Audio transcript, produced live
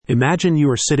Imagine you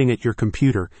are sitting at your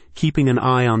computer, keeping an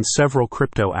eye on several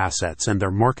crypto assets and their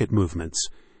market movements.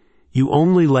 You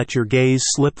only let your gaze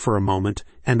slip for a moment,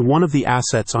 and one of the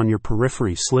assets on your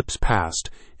periphery slips past,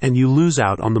 and you lose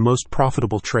out on the most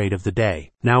profitable trade of the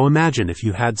day. Now imagine if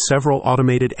you had several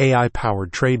automated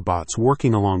AI-powered trade bots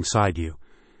working alongside you.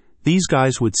 These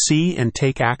guys would see and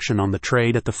take action on the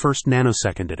trade at the first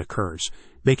nanosecond it occurs,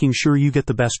 making sure you get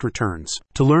the best returns.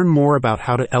 To learn more about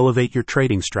how to elevate your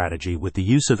trading strategy with the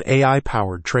use of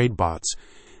AI-powered trade bots,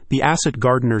 the Asset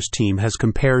Gardeners team has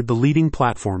compared the leading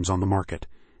platforms on the market.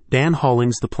 Dan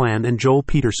Holling's The Plan and Joel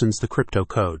Peterson's The Crypto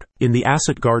Code. In the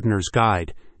Asset Gardeners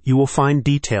Guide, you will find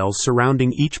details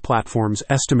surrounding each platform's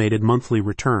estimated monthly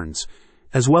returns,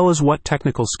 as well as what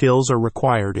technical skills are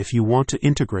required if you want to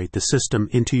integrate the system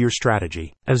into your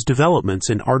strategy. As developments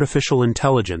in artificial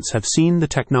intelligence have seen the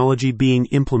technology being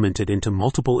implemented into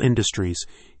multiple industries,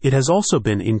 it has also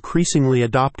been increasingly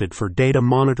adopted for data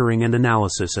monitoring and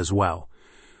analysis as well.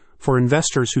 For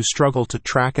investors who struggle to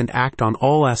track and act on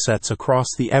all assets across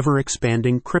the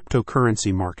ever-expanding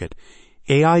cryptocurrency market,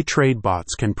 AI trade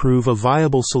bots can prove a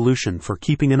viable solution for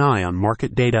keeping an eye on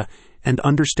market data and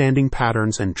understanding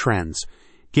patterns and trends.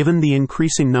 Given the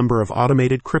increasing number of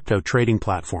automated crypto trading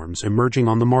platforms emerging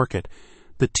on the market,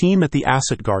 the team at the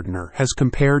Asset Gardener has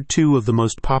compared two of the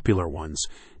most popular ones,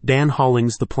 Dan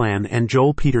Holling's The Plan and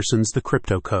Joel Peterson's The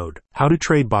Crypto Code. How do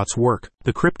trade bots work?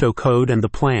 The Crypto Code and The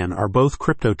Plan are both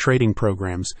crypto trading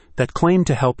programs that claim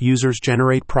to help users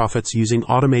generate profits using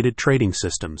automated trading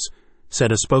systems, said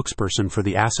a spokesperson for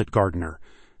the Asset Gardener.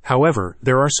 However,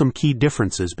 there are some key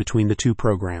differences between the two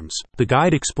programs. The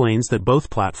guide explains that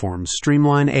both platforms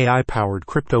streamline AI-powered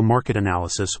crypto market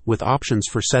analysis with options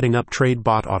for setting up trade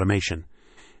bot automation.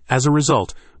 As a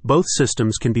result, both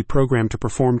systems can be programmed to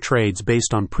perform trades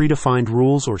based on predefined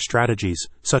rules or strategies,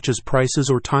 such as prices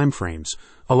or timeframes,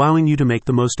 allowing you to make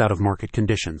the most out of market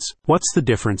conditions. What's the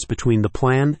difference between the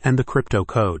plan and the crypto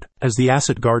code? As the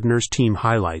Asset Gardeners team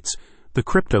highlights, the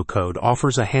crypto code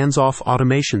offers a hands-off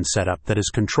automation setup that is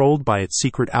controlled by its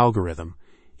secret algorithm.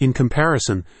 In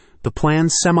comparison, the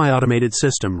plan's semi-automated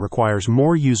system requires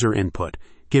more user input,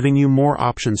 giving you more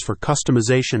options for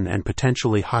customization and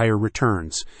potentially higher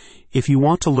returns. If you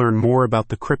want to learn more about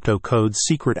the crypto code's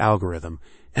secret algorithm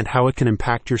and how it can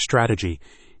impact your strategy,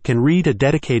 can read a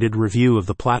dedicated review of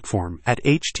the platform at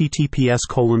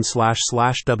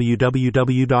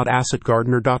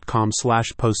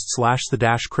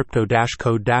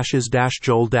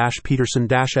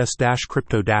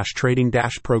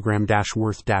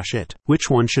Which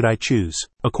one should I choose?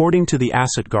 According to the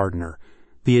Asset Gardener,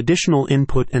 the additional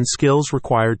input and skills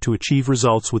required to achieve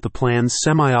results with the plan's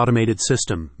semi-automated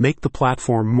system make the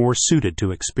platform more suited to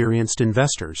experienced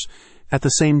investors. At the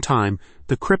same time,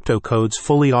 the crypto code's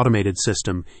fully automated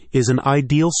system is an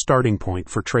ideal starting point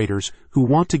for traders who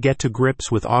want to get to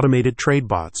grips with automated trade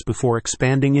bots before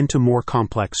expanding into more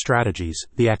complex strategies,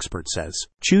 the expert says.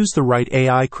 Choose the right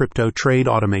AI crypto trade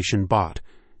automation bot.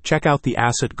 Check out the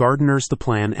Asset Gardeners, The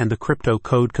Plan, and the Crypto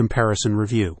Code comparison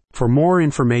review. For more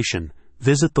information,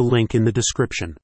 visit the link in the description.